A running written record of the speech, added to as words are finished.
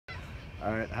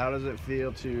All right, how does it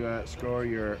feel to score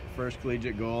your first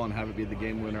collegiate goal and have it be the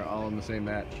game winner all in the same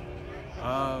match?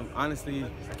 Honestly,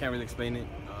 I can't really explain it.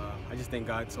 I just thank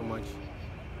God so much.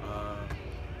 Uh,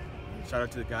 Shout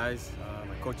out to the guys,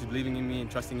 my coaches believing in me and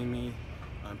trusting in me,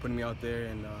 and putting me out there.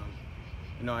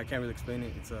 And I can't really explain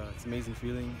it. It's an amazing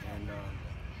feeling, and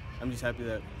I'm just happy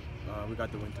that we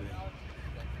got the win today.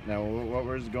 Now, what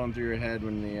was going through your head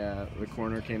when the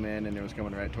corner came in and it was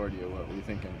coming right toward you? What were you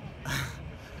thinking?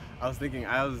 I was thinking,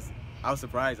 I was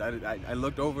surprised. I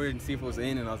looked over and see if it was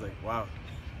in, and I was like, wow,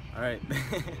 all right,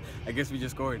 I guess we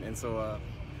just scored. And so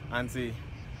honestly,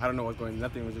 I don't know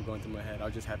nothing was going through my head. I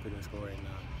was just happy to score and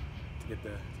to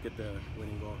get the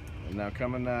winning goal. Now,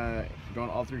 going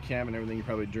all through camp and everything you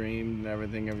probably dreamed and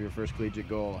everything of your first collegiate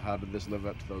goal, how did this live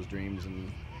up to those dreams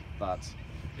and thoughts?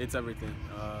 It's everything.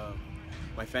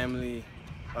 My family,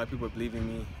 a lot of people believe in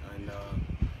me, and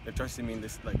they've trusted me in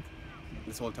this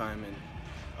whole time,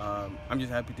 and I'm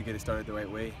just happy to get it started the right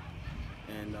way,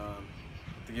 and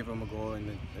to give them a goal, and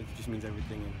it just means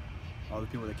everything. And all the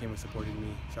people that came and supported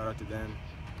me, shout out to them.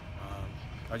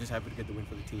 I was just happy to get the win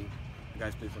for the team. The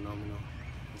guys played phenomenal,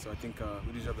 and so I think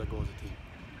we deserve that goal as a team.